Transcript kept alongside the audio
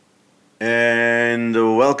And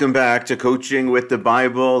welcome back to Coaching with the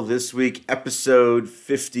Bible. This week, episode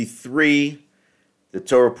 53, the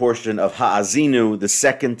Torah portion of Ha'azinu, the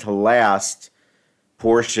second to last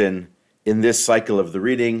portion in this cycle of the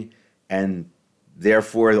reading, and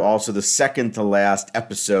therefore also the second to last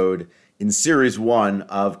episode in Series 1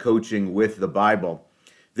 of Coaching with the Bible.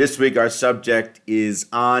 This week, our subject is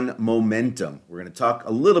on momentum. We're going to talk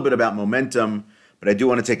a little bit about momentum, but I do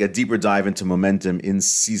want to take a deeper dive into momentum in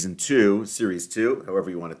Season 2, Series 2,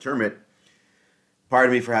 however you want to term it.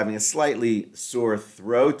 Pardon me for having a slightly sore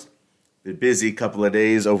throat. Been busy couple of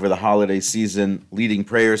days over the holiday season, leading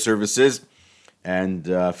prayer services, and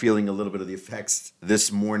feeling a little bit of the effects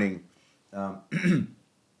this morning in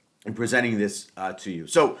presenting this to you.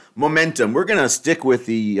 So, momentum. We're going to stick with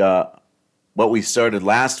the what we started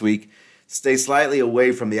last week, stay slightly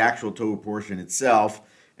away from the actual Torah portion itself,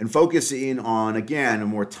 and focus in on, again, a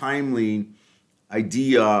more timely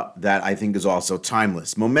idea that I think is also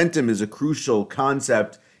timeless. Momentum is a crucial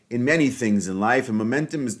concept in many things in life, and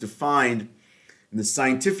momentum is defined in the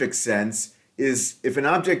scientific sense is if an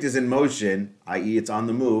object is in motion, i.e. it's on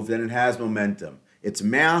the move, then it has momentum. It's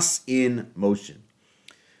mass in motion.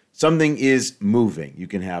 Something is moving. You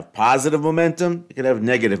can have positive momentum, you can have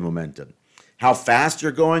negative momentum. How fast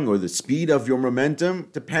you're going or the speed of your momentum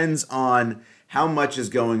depends on how much is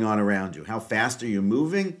going on around you. How fast are you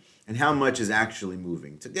moving and how much is actually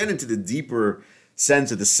moving? To get into the deeper sense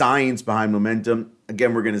of the science behind momentum,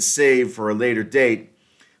 again, we're going to save for a later date,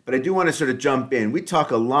 but I do want to sort of jump in. We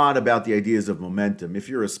talk a lot about the ideas of momentum. If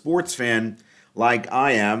you're a sports fan like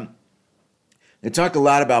I am, they talk a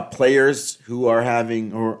lot about players who are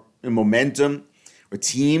having momentum or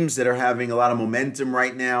teams that are having a lot of momentum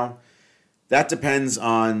right now. That depends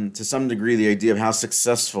on, to some degree, the idea of how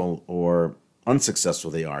successful or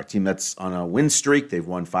unsuccessful they are. A team that's on a win streak, they've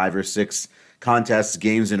won 5 or 6 contests,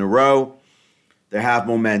 games in a row, they have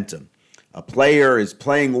momentum. A player is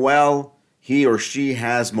playing well, he or she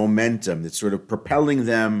has momentum. It's sort of propelling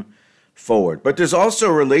them forward. But there's also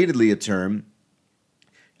relatedly a term,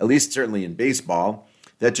 at least certainly in baseball,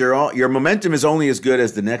 that your momentum is only as good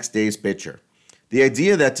as the next day's pitcher. The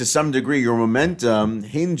idea that to some degree your momentum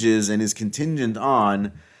hinges and is contingent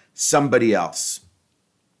on somebody else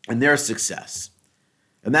and their success.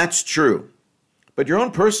 And that's true. But your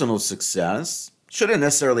own personal success shouldn't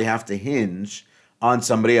necessarily have to hinge on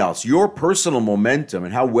somebody else. Your personal momentum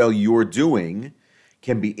and how well you're doing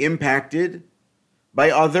can be impacted by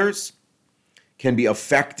others, can be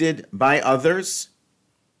affected by others.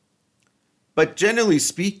 But generally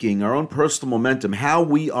speaking, our own personal momentum, how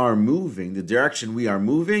we are moving, the direction we are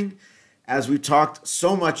moving, as we've talked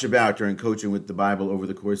so much about during Coaching with the Bible over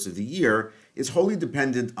the course of the year, is wholly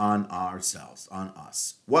dependent on ourselves, on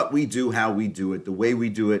us. What we do, how we do it, the way we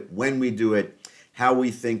do it, when we do it, how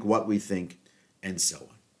we think, what we think, and so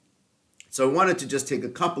on. So I wanted to just take a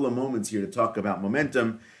couple of moments here to talk about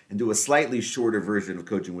momentum and do a slightly shorter version of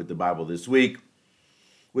Coaching with the Bible this week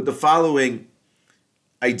with the following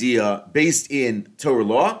idea based in Torah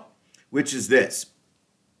law, which is this.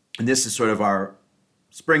 And this is sort of our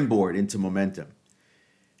springboard into momentum.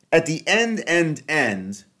 At the end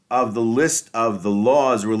of the list of the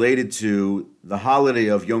laws related to the holiday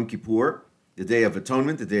of Yom Kippur, the Day of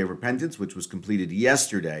Atonement, the Day of Repentance, which was completed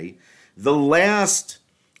yesterday, the last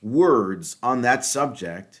words on that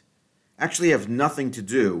subject actually have nothing to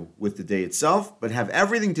do with the day itself, but have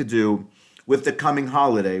everything to do with the coming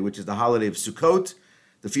holiday, which is the holiday of Sukkot,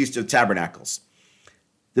 the Feast of Tabernacles,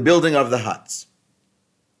 the building of the huts,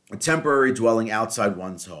 a temporary dwelling outside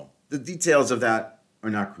one's home. The details of that are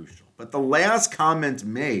not crucial. But the last comment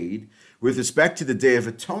made with respect to the Day of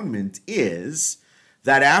Atonement is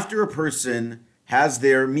that after a person has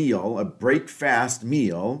their meal, a break-fast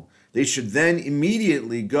meal, they should then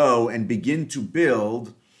immediately go and begin to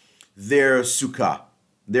build their sukkah,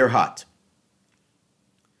 their hut.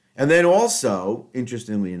 And then also,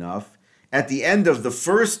 interestingly enough, at the end of the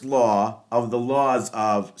first law of the laws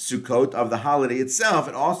of Sukkot, of the holiday itself,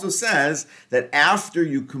 it also says that after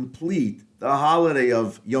you complete the holiday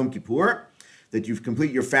of Yom Kippur, that you've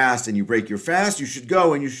complete your fast and you break your fast, you should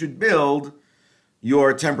go and you should build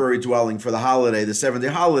your temporary dwelling for the holiday, the 7-day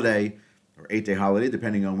holiday, or 8-day holiday,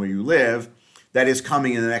 depending on where you live, that is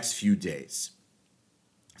coming in the next few days.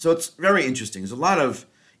 So it's very interesting. There's a lot of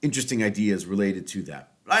interesting ideas related to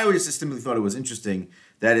that. But I always just simply thought it was interesting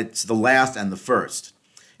that it's the last and the first.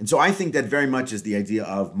 And so I think that very much is the idea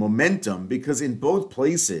of momentum, because in both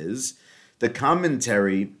places, the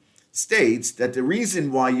commentary states that the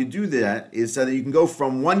reason why you do that is so that you can go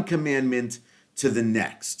from one commandment to the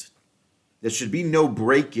next. There should be no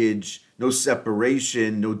breakage, no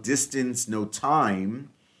separation, no distance, no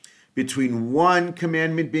time between one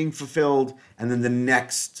commandment being fulfilled and then the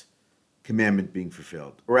next commandment being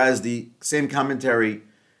fulfilled. Or as the same commentary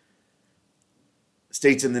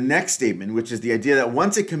states in the next statement, which is the idea that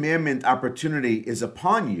once a commandment opportunity is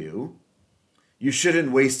upon you, you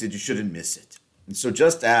shouldn't waste it, you shouldn't miss it. And so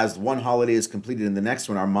just as one holiday is completed in the next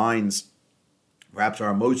one, our minds, perhaps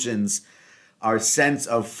our emotions, our sense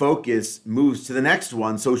of focus moves to the next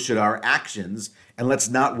one, so should our actions, and let's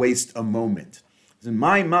not waste a moment. In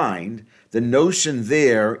my mind, the notion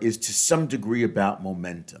there is to some degree about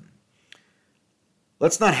momentum.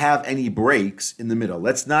 Let's not have any breaks in the middle.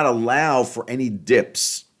 Let's not allow for any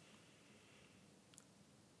dips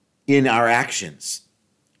in our actions.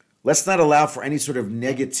 Let's not allow for any sort of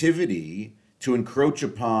negativity to encroach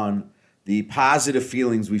upon the positive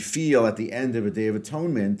feelings we feel at the end of a Day of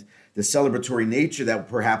Atonement, the celebratory nature that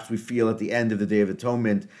perhaps we feel at the end of the Day of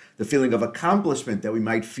Atonement, the feeling of accomplishment that we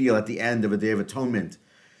might feel at the end of a Day of Atonement,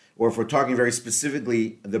 or if we're talking very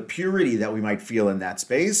specifically, the purity that we might feel in that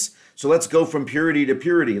space. So let's go from purity to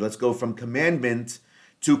purity. Let's go from commandment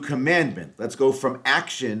to commandment. Let's go from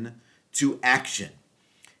action to action.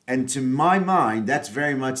 And to my mind, that's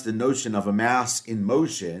very much the notion of a mass in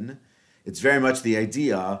motion. It's very much the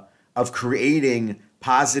idea of creating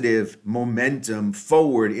positive momentum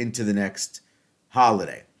forward into the next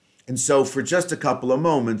holiday. And so for just a couple of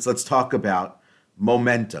moments, let's talk about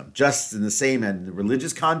momentum. Just in the same and the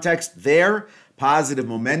religious context there, positive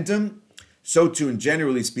momentum. So too, and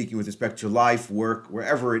generally speaking, with respect to life, work,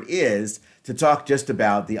 wherever it is, to talk just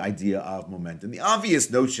about the idea of momentum. The obvious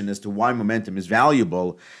notion as to why momentum is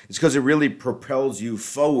valuable is because it really propels you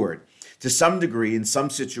forward. To some degree, in some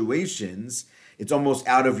situations, it's almost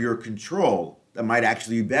out of your control. That might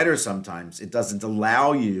actually be better sometimes. It doesn't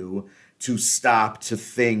allow you to stop, to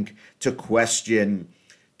think, to question,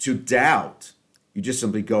 to doubt. You're just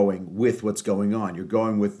simply going with what's going on. You're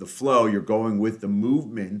going with the flow. You're going with the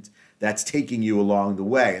movement that's taking you along the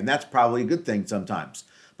way. And that's probably a good thing sometimes.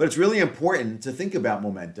 But it's really important to think about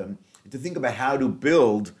momentum and to think about how to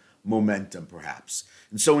build momentum, perhaps.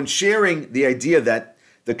 And so in sharing the idea that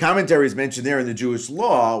the commentary is mentioned there in the Jewish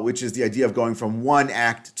law, which is the idea of going from one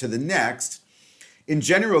act to the next, in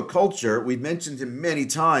general culture, we've mentioned him many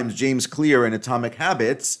times, James Clear in Atomic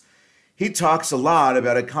Habits. He talks a lot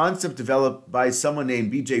about a concept developed by someone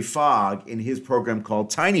named B.J. Fogg in his program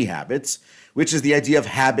called Tiny Habits, which is the idea of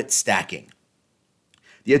habit stacking.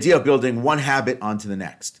 The idea of building one habit onto the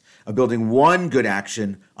next, of building one good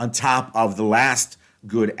action on top of the last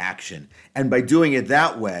good action. And by doing it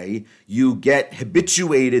that way, you get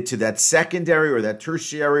habituated to that secondary or that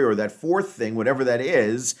tertiary or that fourth thing, whatever that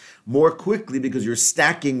is, more quickly because you're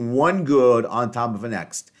stacking one good on top of the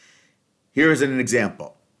next. Here's an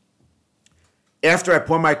example. After I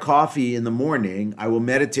pour my coffee in the morning, I will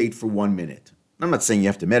meditate for 1 minute. I'm not saying you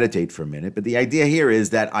have to meditate for a minute, but the idea here is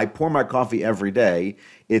that I pour my coffee every day.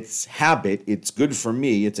 It's habit. It's good for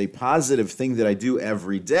me. It's a positive thing that I do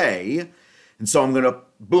every day. And so I'm going to,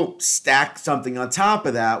 boom, stack something on top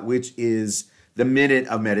of that, which is the minute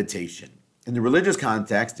of meditation. In the religious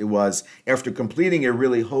context, it was after completing a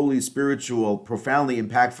really holy, spiritual, profoundly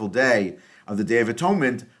impactful day of the Day of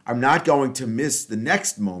Atonement, I'm not going to miss the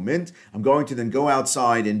next moment. I'm going to then go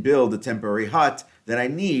outside and build a temporary hut that I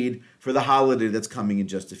need for the holiday that's coming in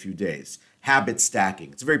just a few days. Habit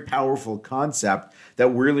stacking. It's a very powerful concept that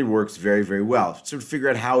really works very, very well. Sort of figure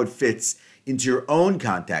out how it fits into your own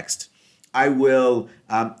context. I will,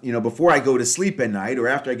 before I go to sleep at night or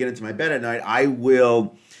after I get into my bed at night, I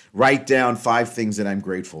will write down 5 things that I'm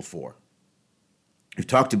grateful for. We've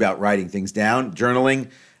talked about writing things down, journaling,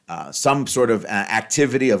 some sort of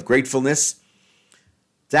activity of gratefulness.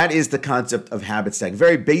 That is the concept of habit stacking.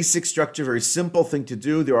 Very basic structure, very simple thing to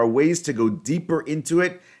do. There are ways to go deeper into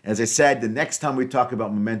it. As I said, the next time we talk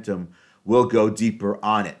about momentum, we'll go deeper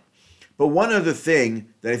on it. But one other thing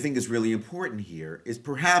that I think is really important here is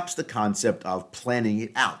perhaps the concept of planning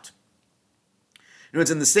it out.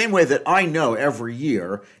 It's in the same way that I know every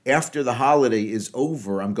year after the holiday is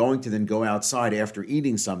over, I'm going to then go outside after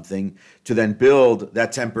eating something to then build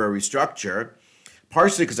that temporary structure,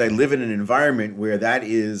 partially because I live in an environment where that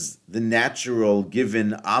is the natural,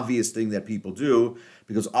 given, obvious thing that people do,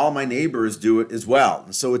 because all my neighbors do it as well.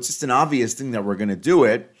 And so it's just an obvious thing that we're going to do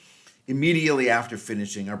it immediately after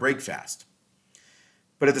finishing our break fast.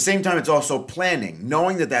 But at the same time, it's also planning,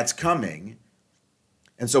 knowing that that's coming.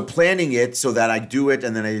 And so planning it so that I do it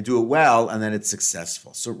and then I do it well and then it's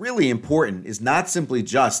successful. So really important is not simply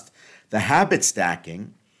just the habit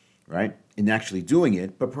stacking, right, in actually doing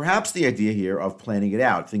it, but perhaps the idea here of planning it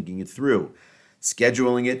out, thinking it through,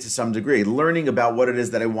 scheduling it to some degree, learning about what it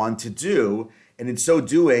is that I want to do, and in so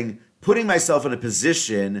doing, putting myself in a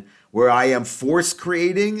position where I am force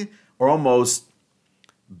creating or almost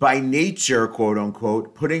by nature, quote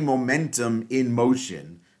unquote, putting momentum in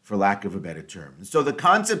motion, for lack of a better term. And so the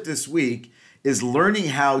concept this week is learning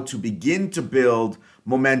how to begin to build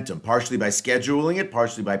momentum, partially by scheduling it,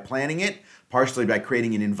 partially by planning it, partially by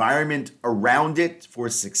creating an environment around it for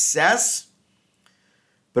success,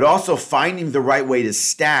 but also finding the right way to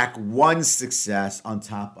stack one success on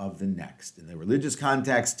top of the next. In the religious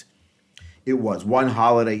context, it was one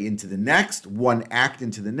holiday into the next, one act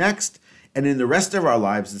into the next, and in the rest of our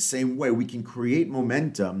lives, the same way, we can create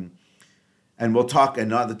momentum. And we'll talk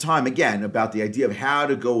another time again about the idea of how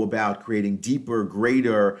to go about creating deeper,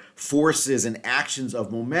 greater forces and actions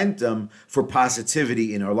of momentum for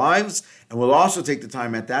positivity in our lives. And we'll also take the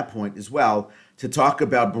time at that point as well to talk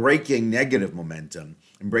about breaking negative momentum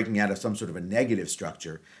and breaking out of some sort of a negative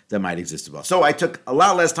structure that might exist as well. So I took a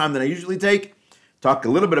lot less time than I usually take. Talk a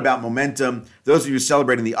little bit about momentum. Those of you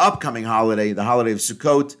celebrating the upcoming holiday, the holiday of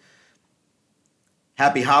Sukkot,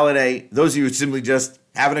 happy holiday. Those of you simply just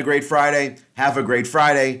having a great Friday, have a great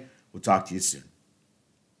Friday. We'll talk to you soon.